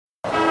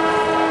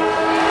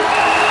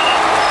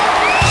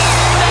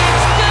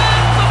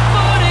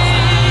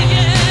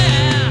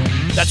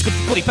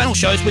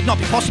panel shows would not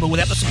be possible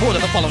without the support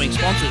of the following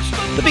sponsors.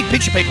 The Big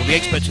Picture People, the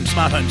experts in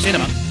smart home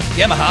cinema.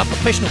 Yamaha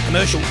Professional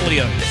Commercial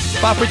Audio.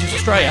 Bar Bridges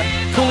Australia,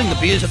 cooling the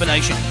beers of a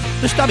nation.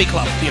 The Stubby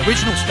Club, the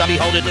original stubby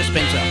holder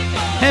dispenser.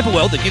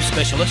 Hamperwell, the gift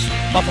specialist.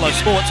 Buffalo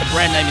Sports, a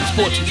brand name in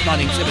sports since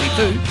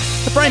 1972.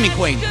 The Framing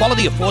Queen,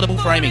 quality affordable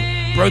framing.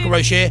 Broker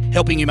Rocher,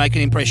 helping you make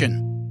an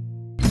impression.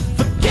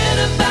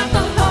 Forget about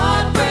the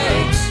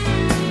heartbreaks,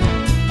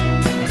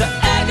 the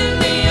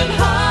agony and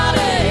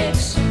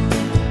heartaches.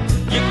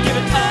 You give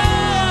it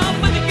all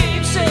for the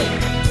game's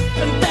sake,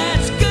 and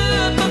that's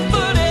good for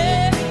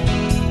footy.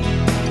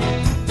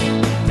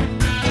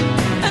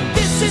 And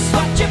this is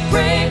what you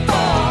pray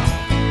for,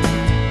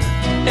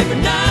 every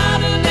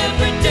night and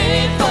every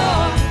day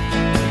for.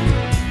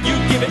 You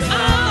give it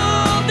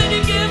all, then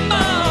you give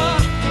more.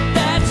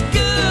 That's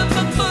good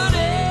for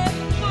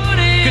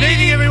footy. Good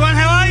evening, everyone.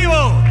 How are you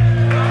all?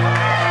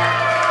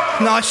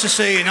 Nice to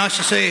see you, nice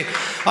to see you.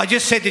 I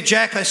just said to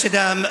Jack, I said,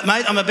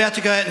 mate, I'm about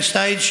to go out on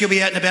stage. You'll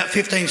be out in about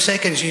 15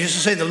 seconds. You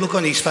just see the look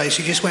on his face.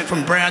 He just went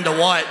from brown to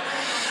white.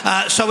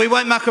 So we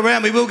won't muck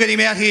around. We will get him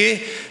out here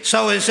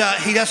so as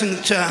he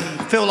doesn't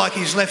feel like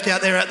he's left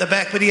out there at the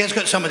back, but he has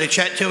got someone to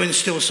chat to and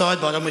still side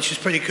bottom, which is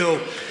pretty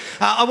cool.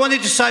 I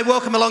wanted to say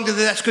welcome along to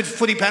the That's Good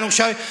Footy panel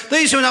show.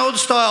 These are an old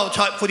style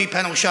type footy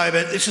panel show,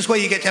 but this is where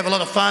you get to have a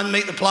lot of fun,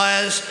 meet the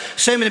players,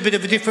 see them in a bit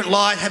of a different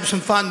light, have some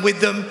fun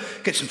with them,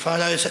 get some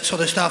photos, that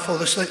sort of stuff, all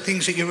the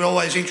things that you're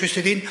always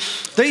interested in.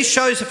 These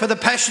shows are for the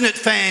passionate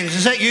fans.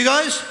 Is that you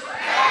guys?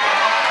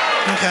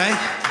 Okay.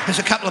 There's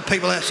a couple of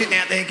people sitting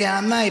out there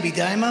going, maybe,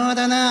 Damo, I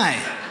don't know.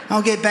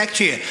 I'll get back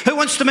to you. Who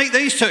wants to meet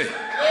these two?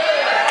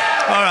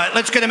 All right,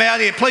 let's get him out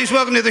here. Please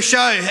welcome to the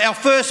show our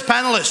first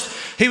panellist.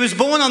 He was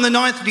born on the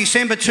 9th of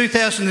December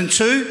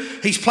 2002.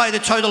 He's played a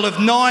total of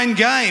 9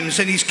 games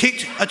and he's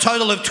kicked a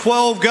total of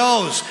 12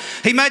 goals.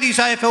 He made his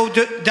AFL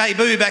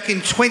debut back in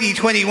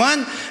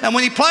 2021, and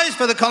when he plays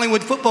for the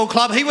Collingwood Football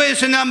Club, he wears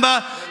the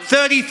number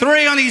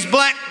 33 on his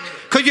black.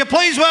 Could you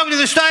please welcome to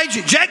the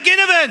stage, Jack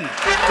Ginnivan?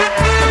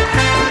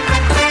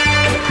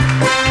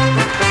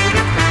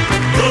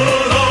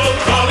 Good old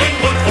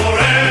Collingwood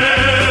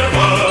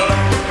forever.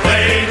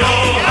 They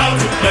know how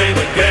to play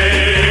the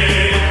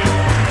game.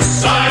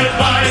 Side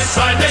by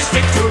side they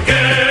stick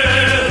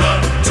together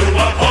to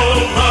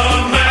uphold the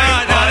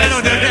magpies.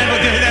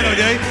 That'll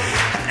do.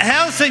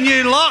 How's the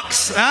new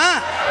locks,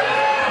 huh?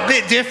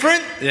 Bit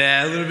different.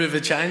 Yeah, a little bit of a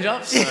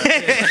change-up. So,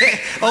 yeah.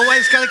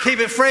 Always got to keep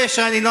it fresh,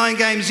 only 9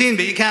 games in,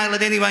 but you can't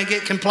let anyone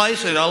get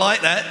complacent. I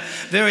like that.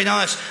 Very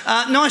nice.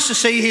 Nice to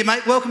see you here,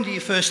 mate. Welcome to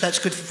your first That's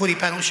Good for Footy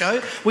panel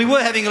show. We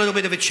were having a little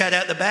bit of a chat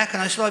out the back,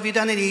 and I said, have you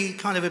done any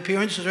kind of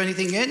appearances or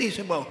anything yet? And he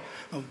said, well,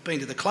 I've been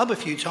to the club a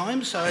few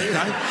times, so, you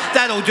know,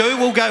 that'll do.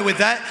 We'll go with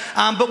that.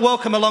 But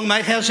welcome along,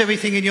 mate. How's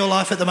everything in your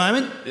life at the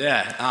moment?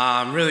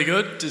 Yeah, really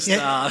good. Just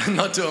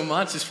not doing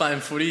much, just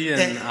playing footy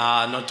and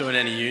not doing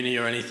any uni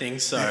or anything.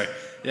 So,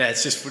 yeah,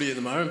 it's just footy at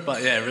the moment,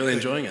 but, yeah, really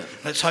enjoying it.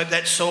 Let's hope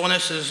that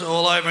soreness is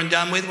all over and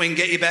done with. We can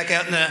get you back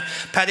out in the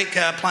paddock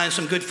playing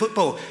some good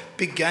football.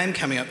 Big game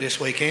coming up this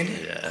weekend.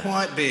 Yeah.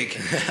 Quite big.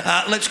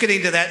 Let's get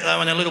into that,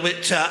 though, in a little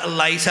bit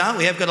later.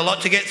 We have got a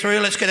lot to get through.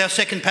 Let's get our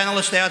second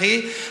panellist out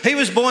here. He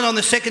was born on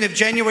the 2nd of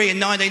January in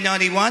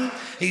 1991.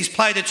 He's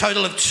played a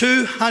total of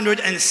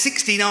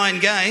 269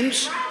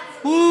 games.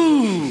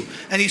 Woo!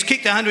 And he's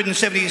kicked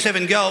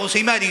 177 goals.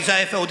 He made his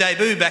AFL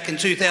debut back in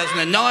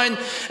 2009.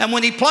 And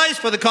when he plays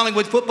for the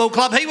Collingwood Football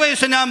Club, he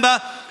wears the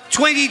number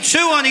 22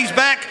 on his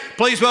back.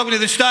 Please welcome to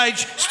the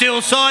stage,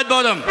 Still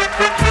Sidebottom.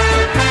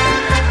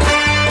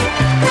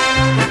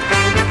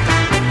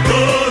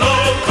 Good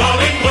old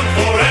Collingwood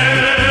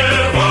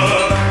forever.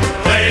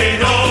 They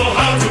know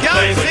how to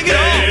play the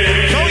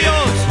game. It's all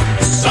yours.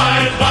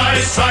 Side by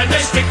side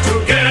they stick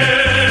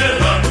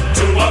together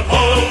to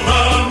uphold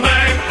the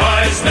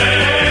magpies'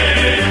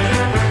 name.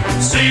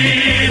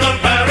 See the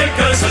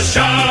barrackers are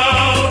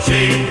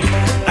shouting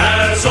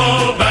as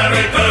all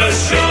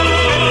barrackers should.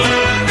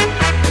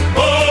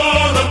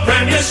 Oh, the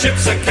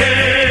premiership's a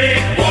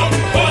cakewalk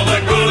for the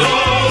good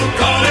old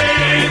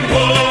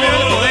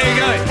Collingwood. There you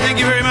go. Thank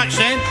you very much,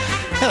 Dan.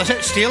 How's that,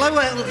 Steelo?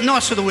 Well,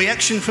 nice little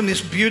reaction from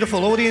this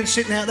beautiful audience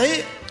sitting out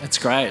there. It's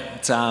great.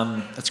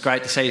 It's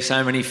great to see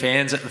so many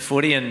fans at the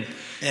footy and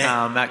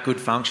at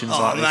good functions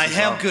like this. Oh, mate,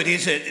 how good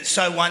is it? It's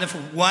so wonderful,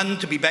 one,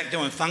 to be back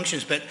doing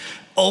functions, but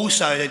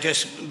also to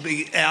just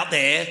be out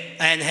there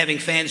and having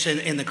fans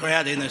in the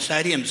crowd in the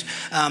stadiums.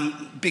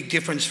 Big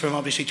difference from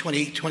obviously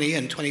 2020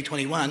 and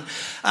 2021.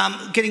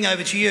 Getting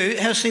over to you,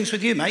 how's things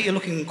with you, mate? You're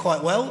looking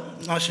quite well,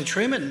 nice and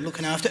trim and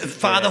looking after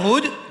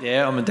fatherhood.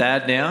 Yeah, I'm a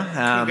dad now.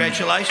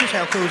 Congratulations,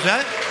 how cool is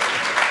that?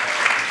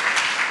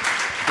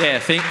 Yeah,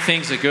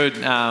 things are good.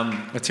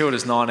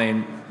 Matilda's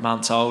 19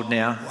 months old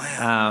now.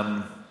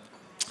 Wow.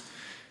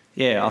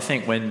 I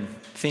think when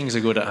things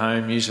are good at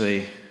home,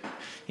 usually,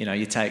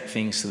 you take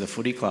things to the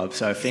footy club.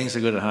 So if things are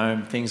good at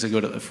home, things are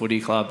good at the footy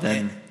club,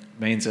 then it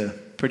means a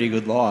pretty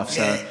good life.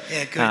 So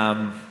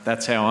good.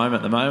 That's how I'm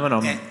at the moment.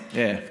 I'm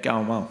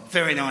going well.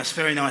 Very nice,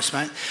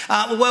 mate.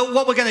 Well,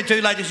 what we're going to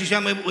do, ladies and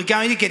gentlemen, we're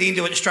going to get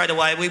into it straight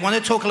away. We want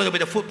to talk a little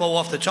bit of football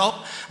off the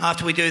top.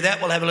 After we do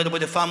that, we'll have a little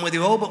bit of fun with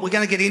you all, but we're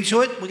going to get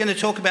into it. We're going to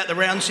talk about the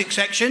round 6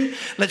 action.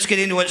 Let's get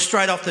into it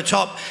straight off the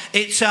top.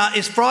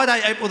 It's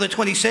Friday, April the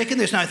 22nd.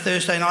 There's no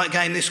Thursday night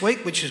game this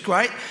week, which is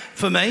great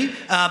for me.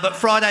 But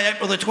Friday,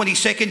 April the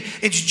 22nd,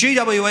 it's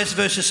GWS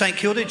versus St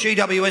Kilda.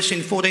 GWS in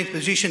 14th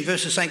position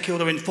versus St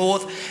Kilda in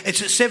 4th.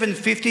 It's at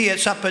 7:50.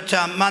 It's up at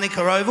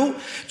Manuka Oval.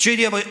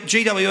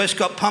 GWS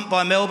got pumped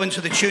by Melbourne to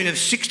the tune of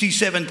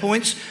 67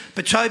 points.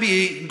 But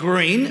Toby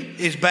Green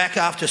is back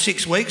after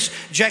 6 weeks.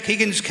 Jack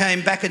Higgins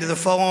came back into the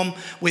form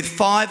with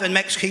 5, and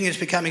Max King is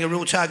becoming a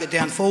real target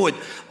down forward.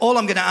 All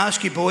I'm going to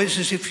ask you, boys,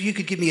 is if you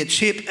could give me a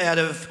tip out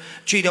of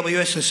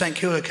GWS and St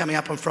Kilda coming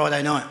up on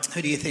Friday night.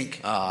 Who do you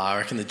think? I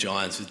reckon the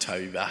Giants with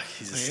Toby back.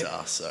 He's a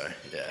star, so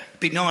yeah.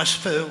 Be nice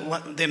for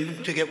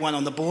them to get one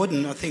on the board,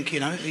 and I think,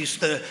 he's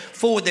the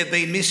forward they've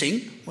been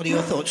missing. What are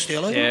your thoughts,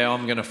 Steelo? Yeah,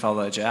 I'm going to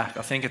follow Jack.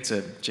 I think it's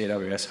a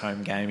GWS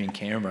home game in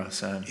Canberra,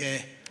 so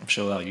I'm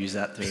sure they'll use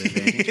that to their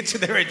advantage. To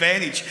their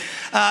advantage.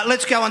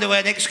 Let's go on to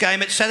our next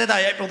game. It's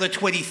Saturday, April the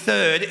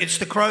 23rd. It's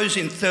the Crows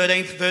in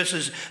 13th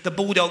versus the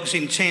Bulldogs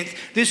in 10th.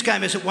 This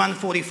game is at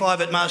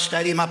 1:45 at Mars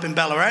Stadium up in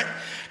Ballarat.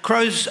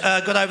 Crows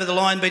got over the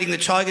line beating the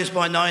Tigers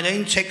by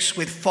 19. Tex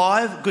with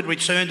 5. Good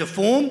return to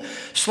form.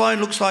 Sloan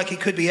looks like he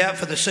could be out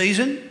for the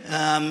season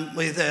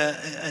with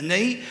a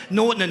knee.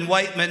 Norton and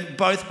Waitman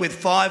both with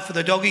 5 for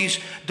the Doggies.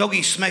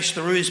 Doggies smashed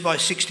the Roos by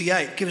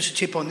 68. Give us a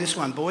tip on this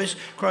one, boys.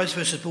 Crows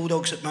versus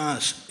Bulldogs at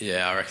Mars.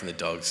 Yeah, I reckon the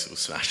Dogs will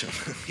smash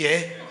them.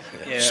 Yeah?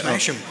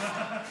 Smash them.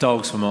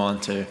 Dogs for mine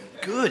too.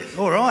 Good.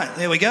 All right.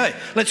 There we go.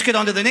 Let's get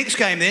on to the next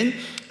game then.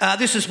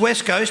 This is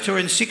West Coast, who are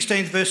in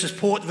 16th versus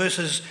Port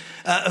versus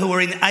who are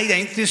in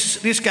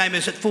 18th. This game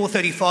is at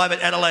 4:35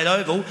 at Adelaide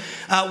Oval.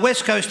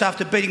 West Coast,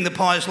 after beating the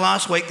Pies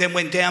last week, then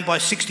went down by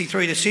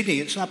 63 to Sydney.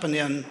 It's an up and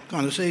down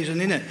kind of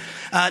season, isn't it?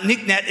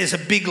 Nick Nat is a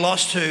big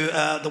loss to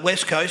the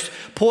West Coast.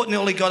 Port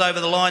nearly got over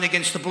the line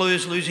against the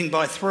Blues, losing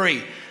by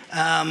 3.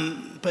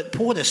 But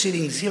Port are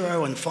sitting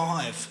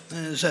 0-5.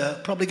 There's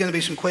probably going to be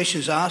some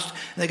questions asked.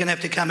 They're going to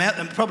have to come out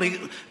and probably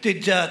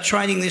did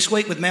training this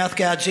week with mouth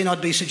guards in,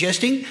 I'd be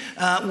suggesting.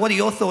 What are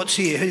your thoughts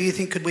here? Who do you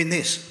think could win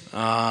this?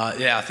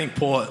 I think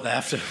Port, they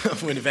have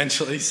to win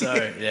eventually. So,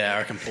 I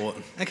reckon Port.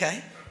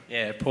 Okay.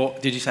 Yeah,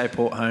 Port. Did you say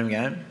Port home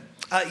game?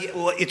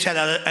 It's at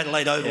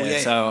Adelaide Oval, yeah.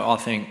 So I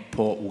think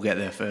Port will get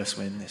their first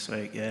win this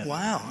week, yeah.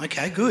 Wow,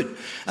 okay, good.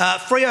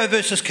 Freo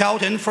versus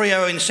Carlton.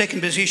 Freo in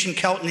 2nd position,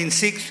 Carlton in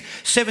 6th.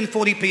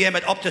 7:40pm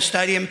at Optus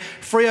Stadium.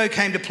 Freo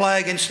came to play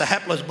against the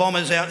hapless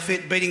Bombers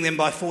outfit, beating them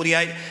by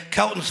 48.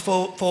 Carlton's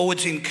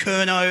forwards in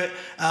Curnow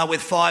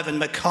with 5 and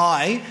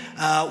Mackay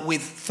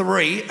with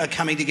 3 are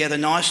coming together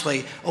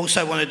nicely.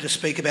 Also wanted to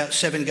speak about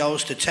 7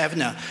 goals to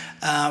Taverner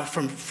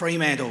from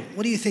Fremantle.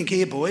 What do you think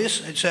here,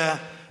 boys?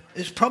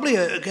 It's probably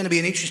going to be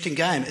an interesting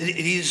game. It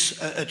is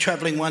a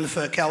travelling one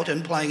for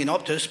Carlton playing in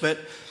Optus, but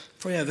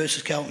Freo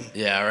versus Carlton.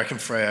 Yeah, I reckon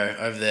Freo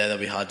over there, they'll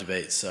be hard to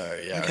beat. So,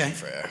 I reckon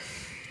Freo.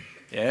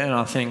 Yeah, and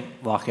I think,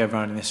 like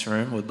everyone in this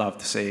room, would love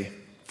to see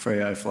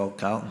Freo flog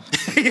Carlton.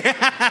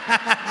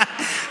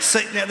 So,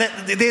 now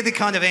they're the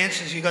kind of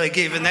answers you've got to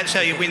give, and that's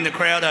how you win the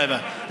crowd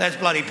over. That's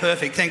bloody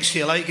perfect. Thanks,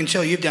 Steelo. You can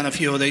tell you've done a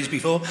few of these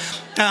before.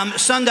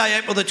 Sunday,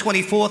 April the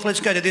 24th, let's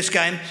go to this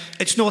game.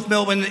 It's North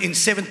Melbourne in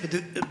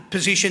 7th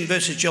position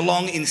versus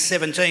Geelong in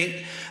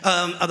 17th,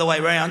 other way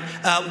round.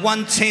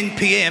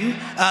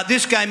 1:10pm.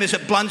 This game is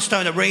at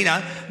Blundstone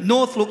Arena.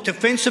 North looked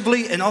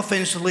defensively and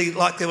offensively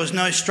like there was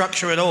no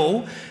structure at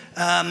all.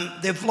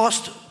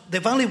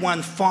 They've only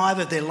won 5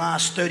 of their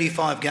last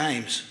 35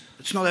 games.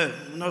 It's not a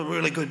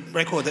really good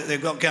record that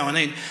they've got going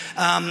in.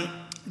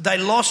 They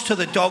lost to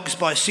the Dogs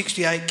by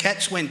 68.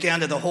 Cats went down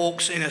to the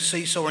Hawks in a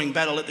seesawing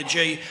battle at the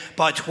G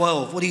by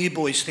 12. What do you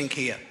boys think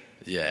here?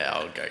 Yeah,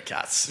 I'll go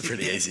Cats.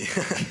 Pretty easy.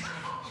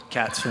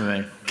 Cats for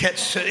me.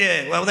 Cats,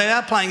 yeah. Well, they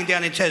are playing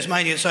down in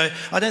Tasmania, so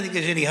I don't think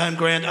there's any home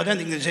ground. I don't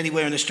think there's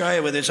anywhere in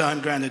Australia where there's a home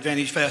ground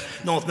advantage for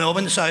North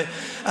Melbourne. So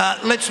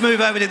let's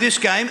move over to this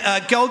game.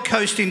 Gold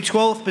Coast in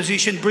 12th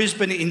position,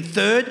 Brisbane in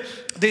 3rd.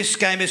 This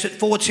game is at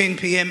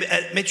 4:10pm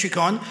at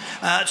Metricon.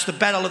 It's the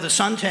battle of the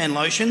suntan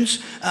lotions.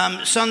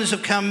 Suns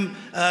have come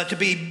to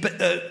be...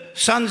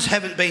 Suns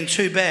haven't been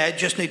too bad,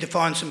 just need to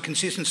find some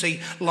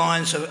consistency.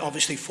 Lions are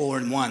obviously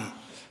 4-1.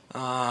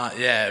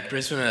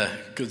 Brisbane are a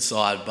good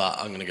side, but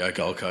I'm going to go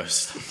Gold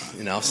Coast.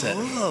 Offset.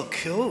 Oh,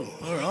 cool.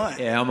 All right.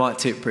 Yeah, I might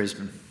tip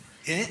Brisbane.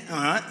 Yeah,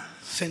 all right.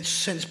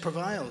 Sense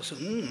prevails.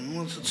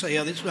 Let's see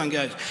how this one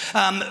goes.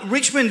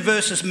 Richmond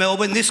versus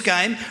Melbourne. This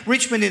game,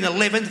 Richmond in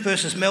 11th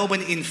versus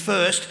Melbourne in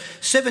 1st.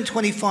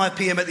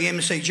 7:25pm at the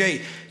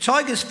MCG.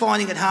 Tigers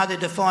finding it harder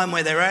to find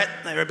where they're at.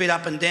 They're a bit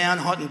up and down,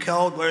 hot and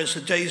cold, whereas the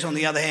D's, on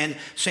the other hand,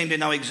 seem to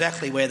know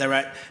exactly where they're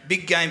at.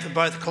 Big game for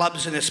both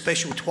clubs in a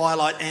special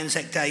twilight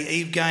Anzac Day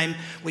Eve game,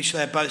 which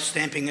they're both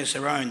stamping as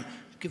their own.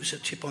 Give us a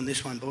tip on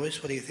this one,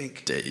 boys. What do you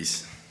think?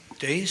 D's.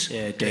 D's?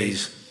 Yeah,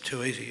 D's.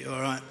 Too easy,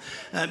 all right.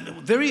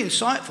 Very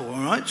insightful,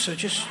 all right? So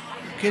just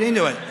Get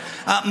into it.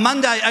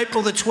 Monday,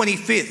 April the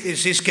 25th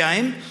is this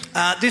game.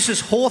 This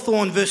is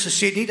Hawthorn versus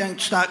Sydney. Don't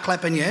start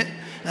clapping yet.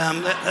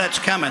 That's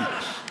coming.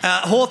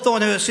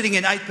 Hawthorn, who are sitting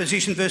in 8th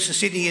position, versus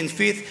Sydney in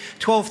 5th,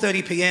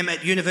 12:30pm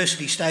at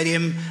University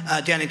Stadium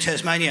down in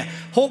Tasmania.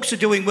 Hawks are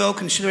doing well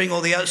considering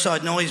all the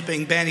outside noise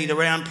being bandied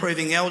around,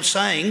 proving the old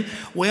saying,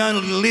 we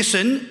only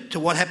listen to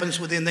what happens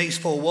within these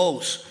four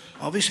walls.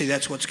 Obviously,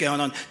 that's what's going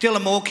on.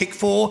 Dylan Moore kicked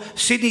 4.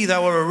 Sydney, they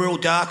were a real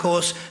dark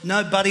horse.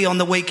 No Buddy on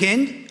the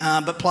weekend,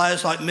 but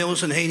players like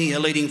Mills and Heaney are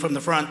leading from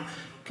the front.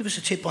 Give us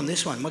a tip on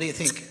this one. What do you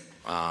think?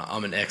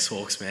 I'm an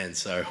ex-Hawks man,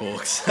 so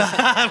Hawks.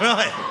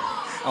 Right.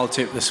 I'll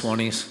tip the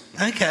Swannies.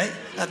 Okay.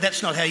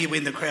 That's not how you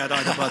win the crowd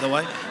either, by the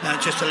way.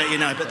 Just to let you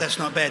know, but that's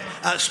not bad.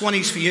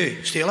 Swannies for you,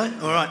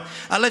 Steelo. All right.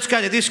 Let's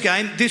go to this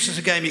game. This is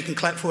a game you can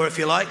clap for if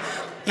you like.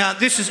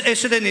 This is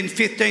Essendon in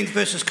 15th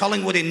versus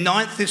Collingwood in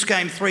 9th. This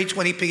game,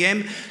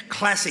 3:20pm.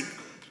 Classic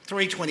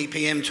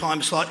 3:20pm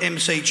time slot,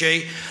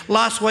 MCG.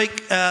 Last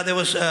week, there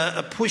was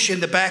a push in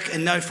the back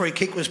and no free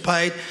kick was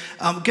paid.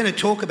 I'm going to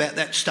talk about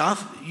that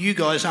stuff. You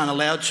guys aren't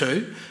allowed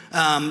to.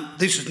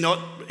 This is not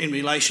in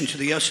relation to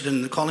the Essendon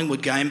and the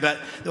Collingwood game, but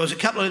there was a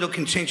couple of little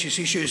contentious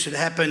issues that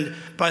happened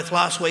both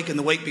last week and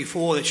the week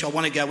before, which I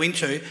want to go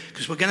into,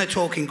 because we're going to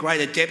talk in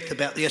greater depth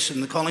about the Essendon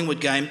and the Collingwood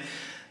game.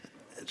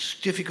 It's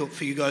difficult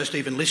for you guys to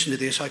even listen to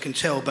this, I can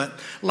tell, but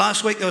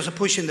last week there was a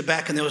push in the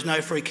back and there was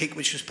no free kick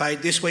which was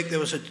paid. This week there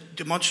was a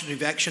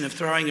demonstrative action of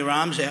throwing your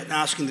arms out and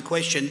asking the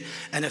question,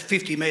 and a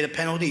 50-metre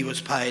penalty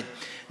was paid.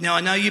 Now,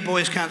 I know you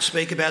boys can't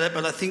speak about it,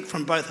 but I think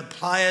from both a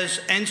players'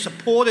 and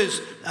supporters'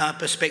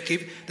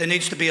 perspective, there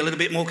needs to be a little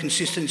bit more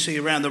consistency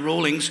around the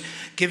rulings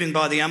given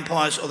by the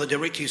umpires or the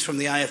directives from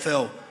the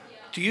AFL.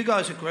 Do you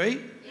guys agree?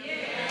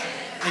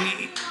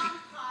 Yeah.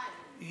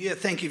 Yeah,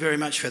 thank you very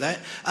much for that.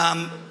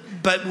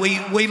 But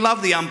we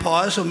love the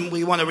umpires and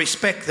we want to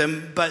respect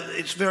them, but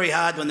it's very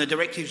hard when the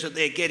directives that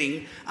they're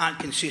getting aren't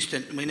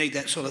consistent, and we need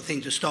that sort of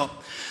thing to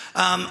stop.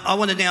 I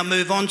want to now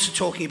move on to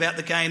talking about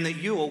the game that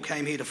you all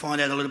came here to find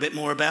out a little bit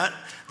more about.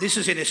 This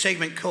is in a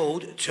segment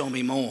called Tell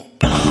Me More.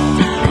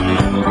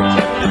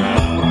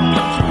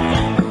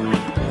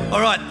 All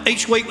right,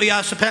 each week we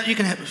ask the panel, you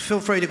can feel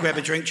free to grab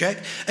a drink,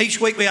 Jack.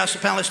 Each week we ask the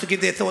panellists to give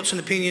their thoughts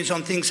and opinions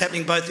on things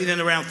happening both in and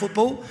around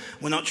football.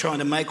 We're not trying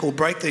to make or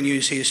break the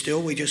news here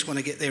still, we just want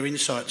to get their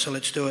insight, so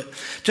let's do it.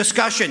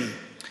 Discussion.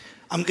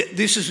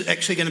 This is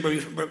actually going to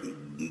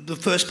be, the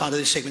first part of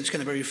this segment is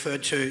going to be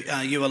referred to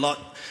you a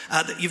lot.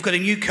 You've got a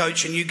new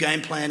coach, a new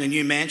game plan, a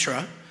new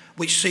mantra,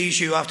 which sees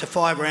you after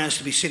 5 rounds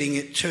to be sitting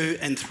at 2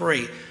 and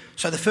 3.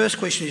 So the first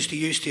question is to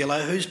you,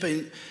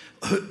 Steelo.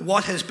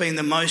 What has been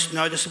the most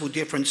noticeable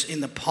difference in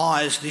the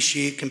Pies this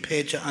year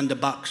compared to under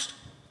Bucks?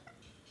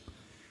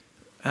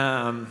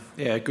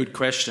 Yeah, good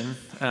question.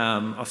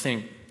 I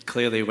think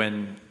clearly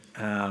when,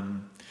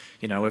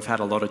 we've had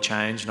a lot of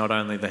change, not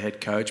only the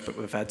head coach, but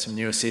we've had some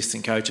new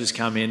assistant coaches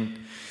come in.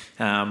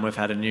 We've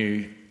had a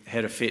new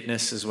head of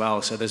fitness as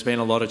well. So there's been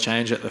a lot of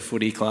change at the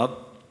footy club.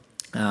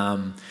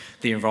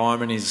 The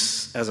environment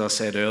is, as I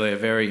said earlier,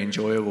 very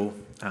enjoyable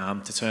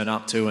to turn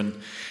up to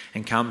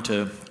and come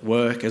to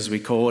work, as we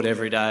call it,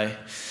 every day.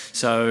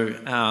 So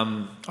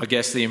I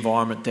guess the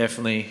environment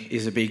definitely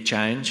is a big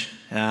change.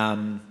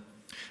 And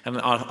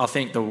I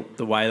think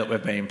the way that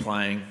we've been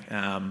playing,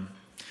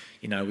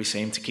 we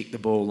seem to kick the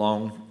ball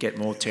long, get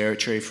more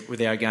territory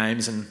with our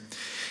games, and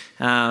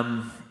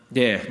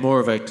more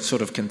of a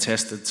sort of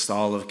contested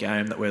style of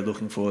game that we're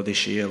looking for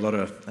this year. A lot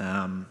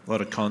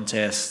of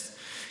contests,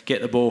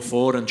 get the ball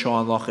forward and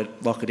try and lock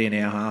it in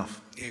our half.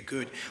 Yeah,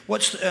 good.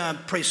 What's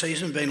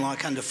pre-season been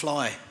like under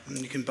Fly? And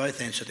you can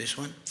both answer this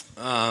one.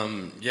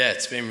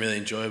 It's been really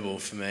enjoyable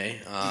for me.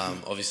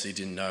 Obviously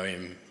didn't know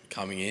him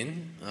coming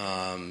in.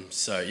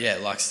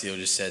 Like Steele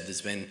just said,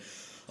 there's been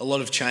a lot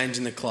of change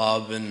in the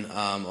club, and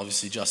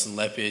obviously Justin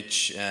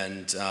Lepich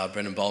and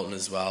Brendan Bolton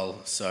as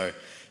well. So,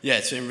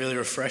 it's been really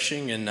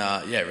refreshing and,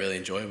 really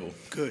enjoyable.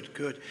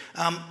 Good.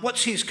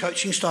 What's his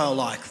coaching style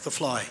like, the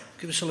Fly?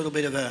 Give us a little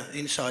bit of an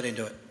insight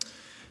into it.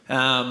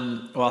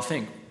 Well, I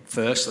think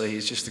firstly,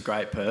 he's just a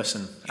great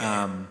person.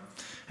 And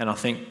I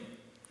think,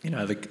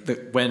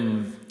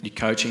 when you're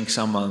coaching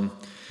someone,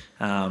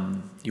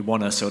 you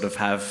want to sort of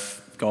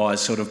have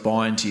guys sort of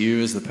buy into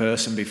you as the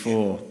person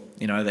before,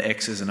 the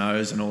X's and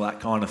O's and all that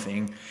kind of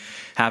thing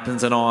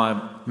happens. And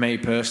me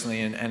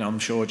personally, and I'm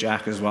sure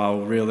Jack as well,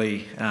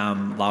 really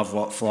love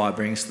what Fly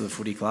brings to the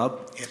footy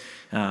club.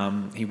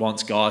 Yep. He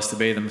wants guys to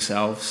be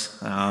themselves.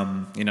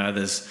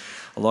 There's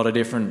a lot of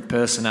different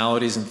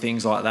personalities and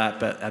things like that,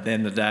 but at the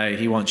end of the day,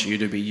 he wants you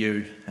to be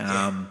you,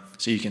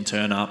 so you can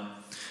turn up,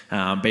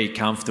 be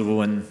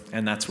comfortable, and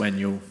that's when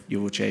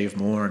you'll achieve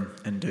more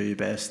and do your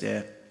best.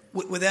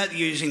 Without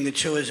using the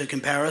two as a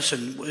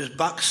comparison, was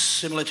Bucks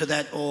similar to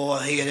that,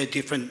 or he had a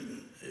different,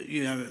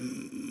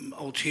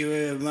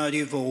 ulterior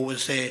motive, or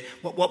was there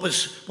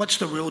what's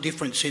the real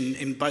difference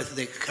in both of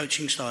their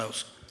coaching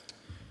styles?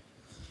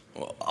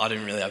 Well, I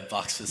didn't really have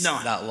Bucks for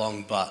that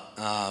long, but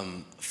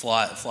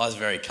Fly's a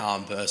very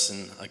calm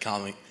person, a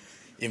calming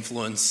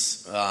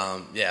influence.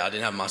 I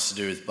didn't have much to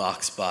do with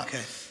Bucks, but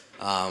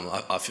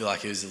I feel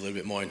like it was a little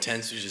bit more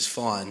intense, which is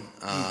fine.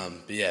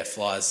 But yeah,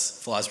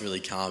 Fly's really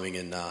calming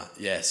and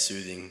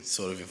soothing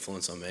sort of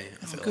influence on me.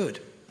 I feel Good.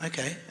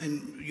 Okay.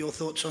 And your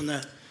thoughts on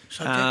the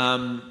subject?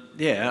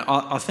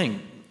 I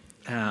think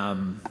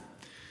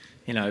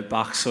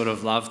Bucks sort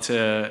of love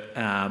to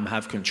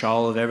have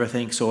control of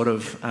everything, sort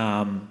of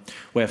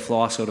where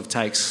Fly sort of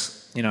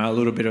takes a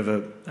little bit of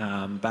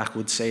a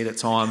backward seat at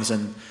times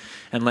and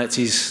lets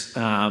his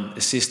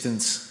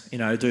assistants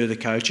do the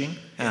coaching.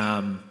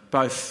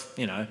 Both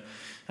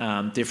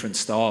different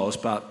styles,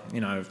 but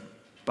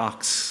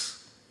Bucks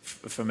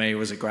for me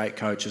was a great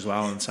coach as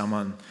well, and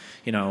someone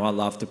I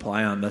love to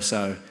play under.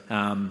 So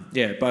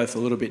both a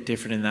little bit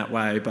different in that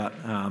way, but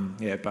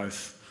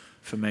both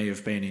for me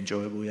have been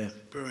enjoyable. Yeah.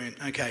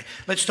 Brilliant. Okay,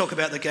 let's talk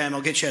about the game.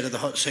 I'll get you out of the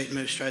hot seat and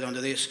move straight onto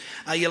this.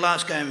 Your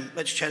last game,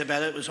 let's chat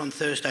about it. It was on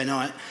Thursday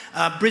night.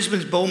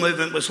 Brisbane's ball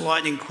movement was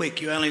lightning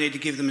quick. You only need to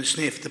give them a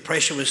sniff. The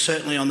pressure was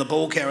certainly on the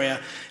ball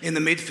carrier in the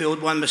midfield.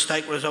 One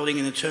mistake resulting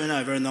in a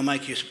turnover, and they'll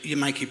make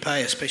you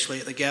pay, especially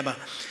at the Gabba.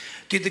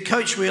 Did the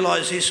coach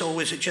realise this, or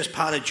was it just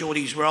part of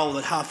Geordie's role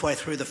that halfway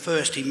through the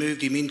first he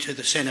moved him into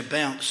the centre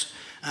bounce?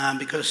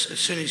 Because as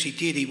soon as he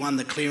did, he won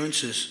the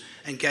clearances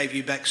and gave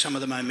you back some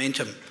of the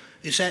momentum.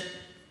 Is that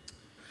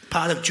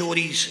part of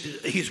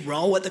his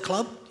role at the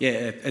club? Yeah,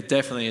 it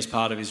definitely is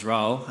part of his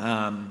role.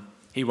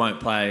 He won't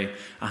play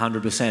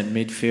 100%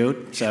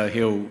 midfield, so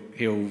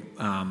he'll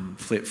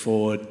flip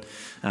forward,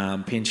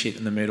 pinch hit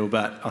in the middle.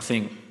 But I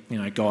think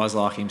guys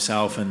like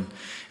himself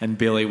and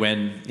Billy,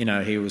 when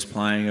he was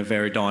playing, are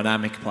very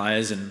dynamic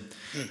players and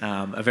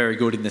are very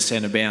good in the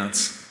centre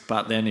bounce.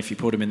 But then if you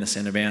put them in the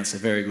centre bounce,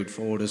 they're very good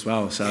forward as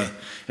well. So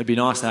it'd be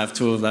nice to have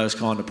two of those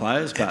kind of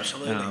players. But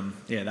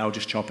they'll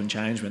just chop and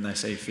change when they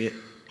see fit.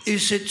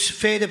 Is it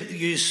fair to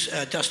use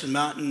Dustin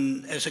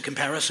Martin as a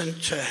comparison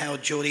to how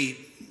Geordie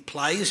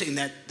plays in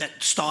that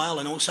style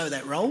and also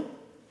that role?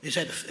 Is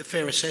that a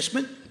fair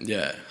assessment?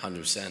 Yeah,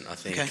 100%. I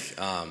think,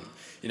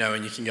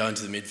 when you can go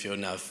into the midfield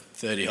and have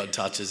 30-odd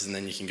touches and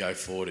then you can go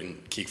forward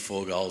and kick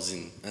 4 goals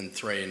and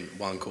 3 in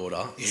 1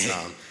 quarter.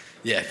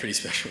 Yeah, pretty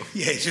special.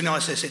 Yeah, it's a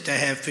nice asset to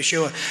have for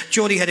sure.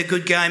 Geordie had a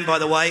good game, by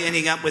the way,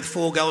 ending up with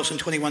 4 goals and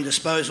 21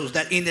 disposals.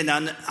 That in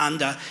and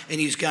under in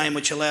his game,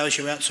 which allows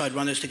your outside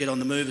runners to get on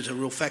the move, is a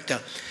real factor.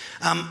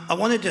 I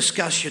want to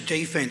discuss your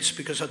defence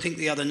because I think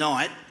the other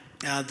night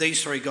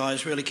these 3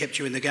 guys really kept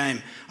you in the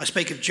game. I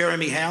speak of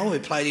Jeremy Howe, who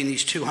played in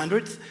his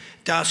 200th,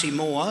 Darcy,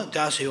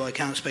 who I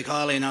can't speak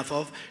highly enough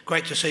of.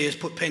 Great to see us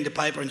put pen to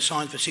paper and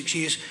signed for 6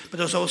 years.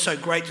 But it was also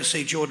great to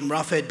see Jordan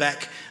Roughhead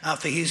back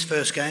for his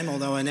first game,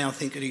 although I now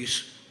think that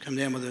he's come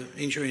down with an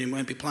injury and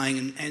won't be playing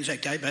in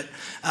Anzac Day. But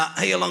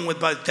he, along with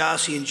both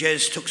Darcy and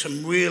Jez, took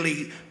some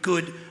really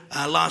good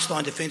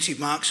last-line defensive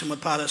marks and were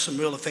part of some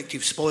real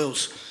effective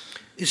spoils.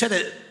 Is that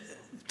a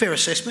fair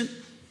assessment?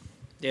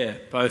 Yeah,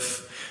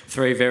 both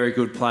 3 very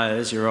good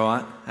players, you're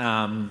right.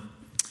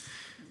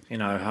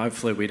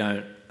 Hopefully we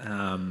don't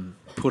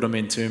put them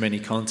in too many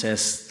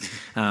contests,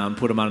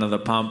 put them under the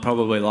pump,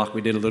 probably like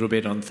we did a little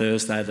bit on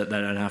Thursday, that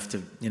they don't have to,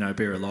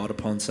 be relied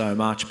upon so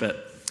much.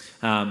 But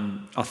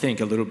I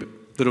think a little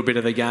bit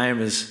of the game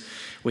is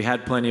we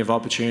had plenty of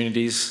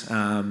opportunities.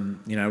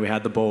 We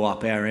had the ball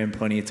up our end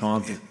plenty of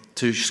time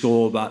to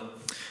score, but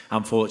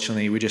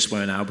unfortunately we just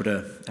weren't able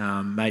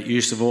to make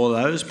use of all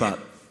those. But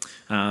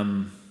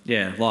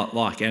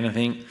like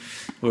anything,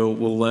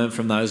 we'll learn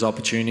from those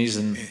opportunities,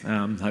 and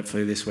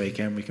hopefully this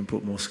weekend we can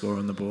put more score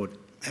on the board.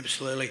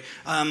 Absolutely.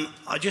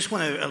 I just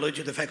want to allude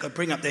to the fact I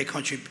bring up their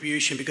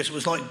contribution because it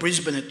was like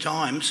Brisbane at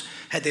times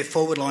had their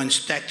forward line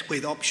stacked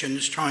with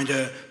options, trying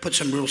to put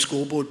some real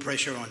scoreboard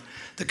pressure on.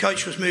 The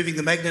coach was moving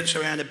the magnets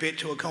around a bit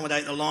to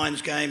accommodate the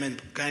Lions game and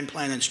game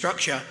plan and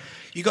structure.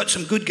 You got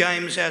some good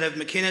games out of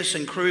McInnes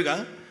and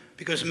Kruger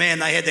because, man,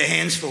 they had their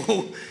hands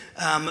full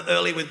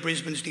early with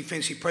Brisbane's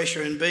defensive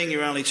pressure and being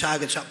your only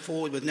targets up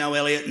forward with no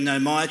Elliott and no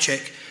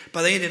Myercheck.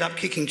 But they ended up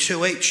kicking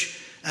 2 each.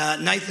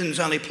 Nathan's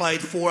only played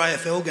 4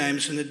 AFL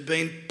games and had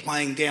been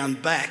playing down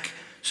back,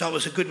 so it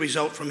was a good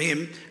result from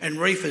him. And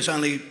Reef has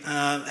only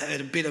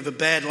had a bit of a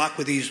bad luck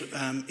with his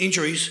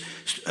injuries,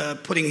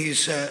 putting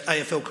his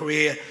AFL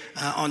career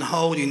on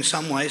hold in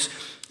some ways.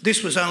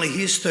 This was only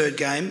his 3rd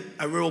game,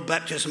 a real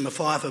baptism of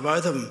fire for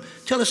both of them.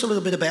 Tell us a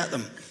little bit about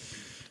them.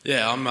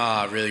 Yeah, I'm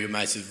really good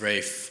mates with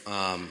Reef,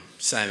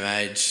 same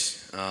age.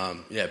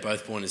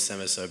 Both born in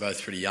December, so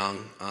both pretty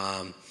young.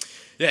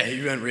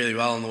 He went really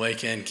well on the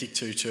weekend, kicked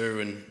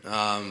 2-2,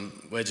 and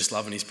we're just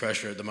loving his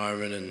pressure at the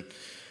moment.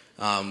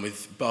 And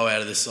with Bo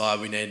out of the side,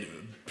 we need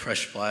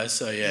pressure players.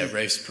 So,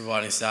 Reef's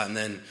providing us that. And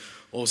then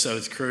also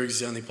with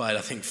Krugs, he only played,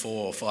 I think,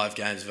 4 or 5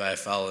 games of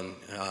AFL,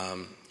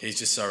 and he's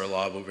just so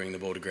reliable bringing the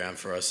ball to ground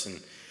for us.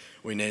 And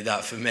we need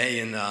that for me.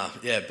 And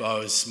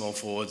Bo is small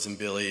forwards and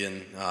Billy,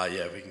 and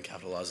we can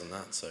capitalise on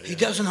that. So He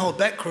doesn't hold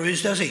back,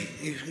 Cruz, does he?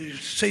 He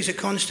sees a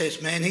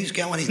contest, man. He's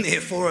going in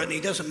there for it, and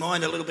he doesn't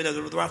mind a little bit of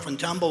the rough and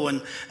tumble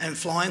and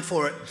flying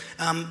for it.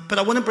 But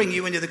I want to bring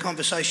you into the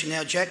conversation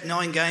now, Jack.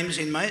 9 games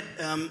in, mate.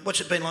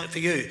 What's it been like for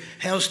you?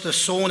 How's the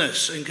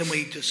soreness? And can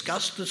we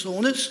discuss the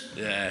soreness?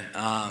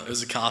 Yeah, it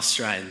was a calf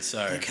strain,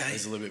 so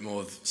there's a little bit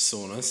more of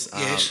soreness.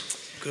 Yes.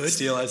 Good.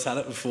 Steele's had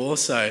it before,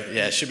 so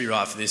it should be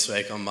right for this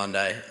week on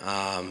Monday.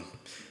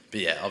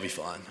 But I'll be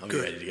fine. I'll be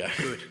ready to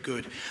go.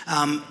 Good.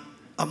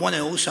 I want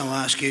to also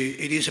ask you,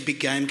 it is a big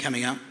game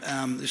coming up.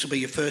 This will be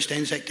your first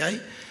Anzac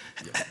Day.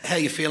 How are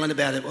you feeling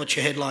about it? What's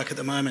your head like at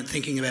the moment,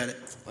 thinking about it?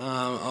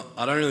 I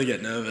don't really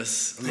get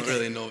nervous. I'm not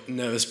really a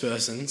nervous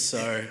person,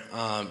 so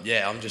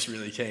I'm just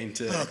really keen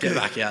to get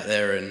back out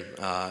there and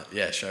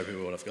show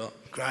people what I've got.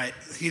 Great.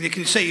 You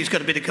can see he's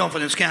got a bit of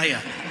confidence, can't you?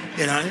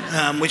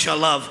 Which I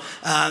love.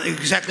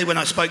 Exactly when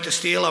I spoke to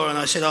Steelo and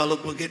I said,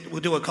 look,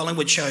 we'll do a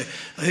Collingwood show.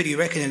 Who do you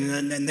reckon?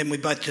 And then we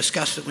both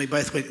discussed it. We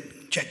both went,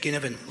 Jack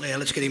Ginnivan. Yeah,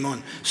 let's get him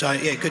on. So,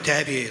 good to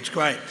have you. It's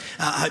great.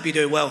 I hope you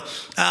do well.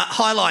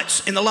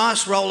 Highlights. In the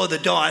last roll of the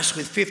dice,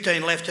 with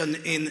 15 left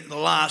in the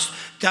last,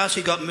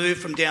 Darcy got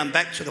moved from down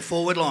back to the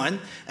forward line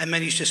and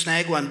managed to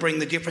snag one, bring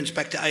the difference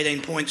back to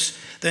 18 points.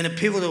 Then a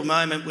pivotal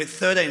moment with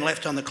 13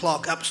 left on the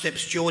clock, up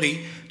steps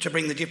Geordie to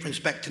bring the difference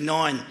back to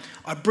 9.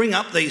 I bring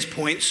up these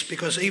points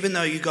because even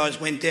though you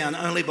guys went down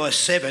only by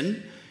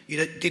 7, you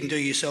didn't do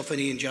yourself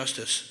any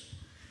injustice.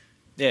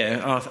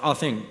 Yeah, I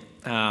think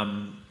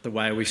the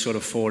way we sort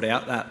of fought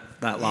out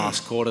that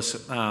last quarter,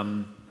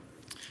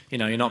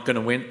 you're not going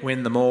to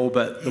win them all,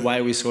 but the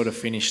way we sort of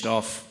finished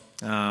off,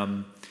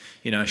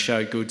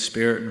 showed good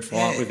spirit and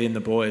fight within the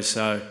boys.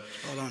 So,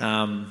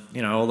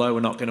 although we're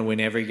not going to win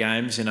every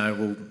games,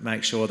 we'll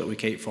make sure that we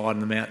keep fighting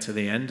them out to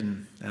the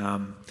end,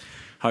 and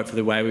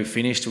hopefully the way we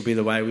finished will be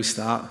the way we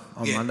start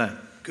on Monday.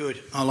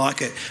 Good, I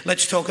like it.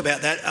 Let's talk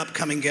about that,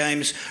 upcoming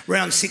games.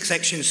 Round 6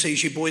 action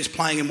sees you boys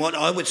playing in what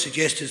I would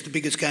suggest is the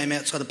biggest game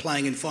outside of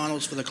playing in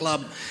finals for the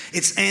club.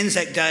 It's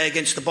Anzac Day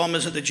against the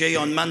Bombers at the G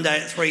on Monday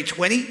at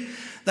 3:20.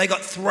 They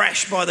got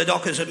thrashed by the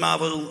Dockers at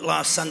Marvel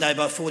last Sunday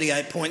by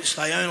 48 points.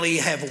 They only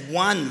have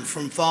 1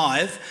 from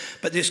 5,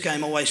 but this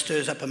game always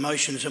stirs up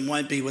emotions and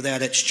won't be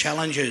without its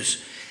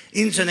challenges.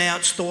 Ins and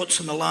outs, thoughts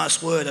and the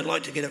last word. I'd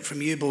like to get it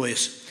from you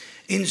boys.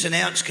 Ins and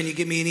outs, can you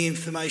give me any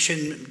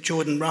information?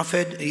 Jordan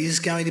Ruffhead, he is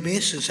going to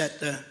miss. Is that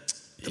the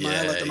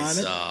mail at the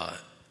moment?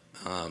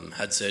 He's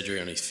had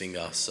surgery on his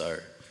finger, so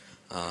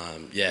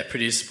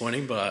pretty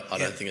disappointing, but I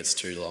don't think it's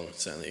too long.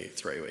 It's only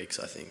 3 weeks,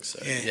 I think.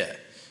 So,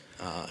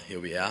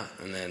 he'll be out,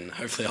 and then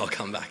hopefully I'll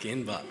come back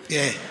in, but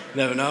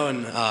never know.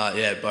 And,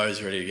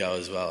 Bo's ready to go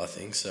as well, I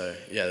think. So,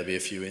 there'll be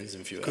a few ins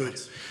and a few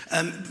outs.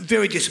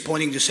 Very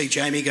disappointing to see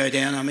Jamie go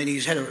down. I mean,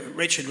 he's had a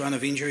wretched run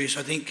of injuries.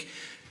 I think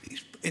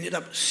he's ended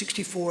up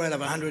 64 out of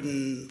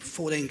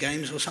 114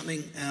 games or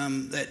something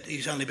that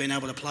he's only been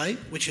able to play,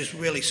 which is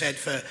really sad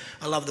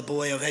I love the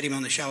boy. I've had him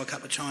on the show a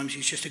couple of times.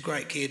 He's just a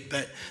great kid,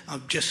 but I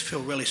just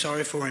feel really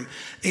sorry for him.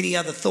 Any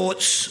other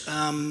thoughts?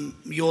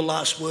 Your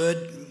last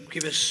word,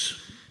 give us...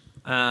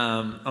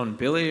 on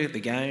Billy, the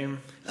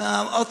game.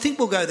 I think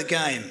we'll go the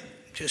game.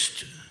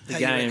 Just the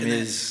game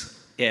is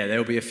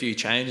there'll be a few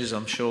changes,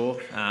 I'm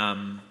sure,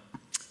 and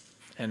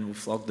we'll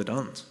flog the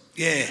Dons.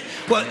 Yeah,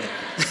 well,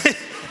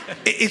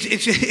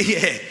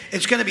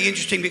 it's going to be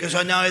interesting because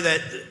I know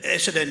that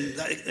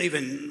Essendon,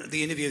 even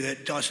the interview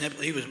that Dyson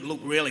Eppley, he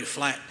looked really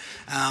flat.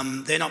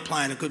 They're not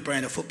playing a good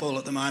brand of football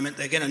at the moment.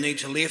 They're going to need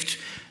to lift.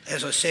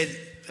 As I said,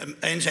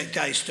 Anzac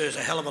Day stirs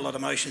a hell of a lot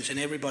of emotions in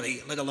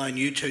everybody, let alone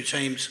you two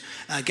teams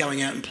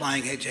going out and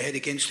playing head-to-head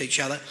against each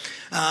other.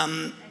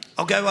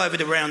 I'll go over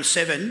to round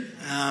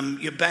 7.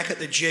 You're back at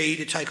the G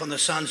to take on the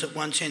Suns at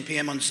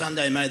 1:10pm on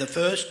Sunday, May the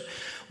 1st.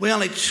 We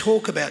only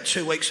talk about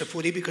 2 weeks of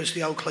footy because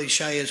the old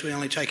cliche is we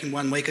only take in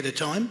 1 week at a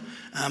time.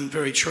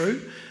 Very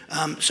true.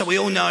 So we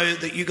all know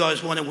that you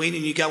guys want to win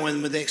and you go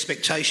in with the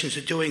expectations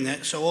of doing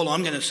that. So all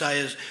I'm going to say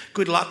is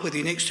good luck with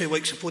your next 2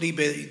 weeks of footy.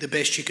 Be the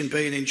best you can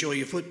be and enjoy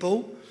your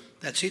football.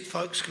 That's it,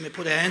 folks. Can we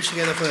put our hands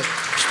together for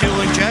Stu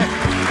and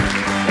Jack?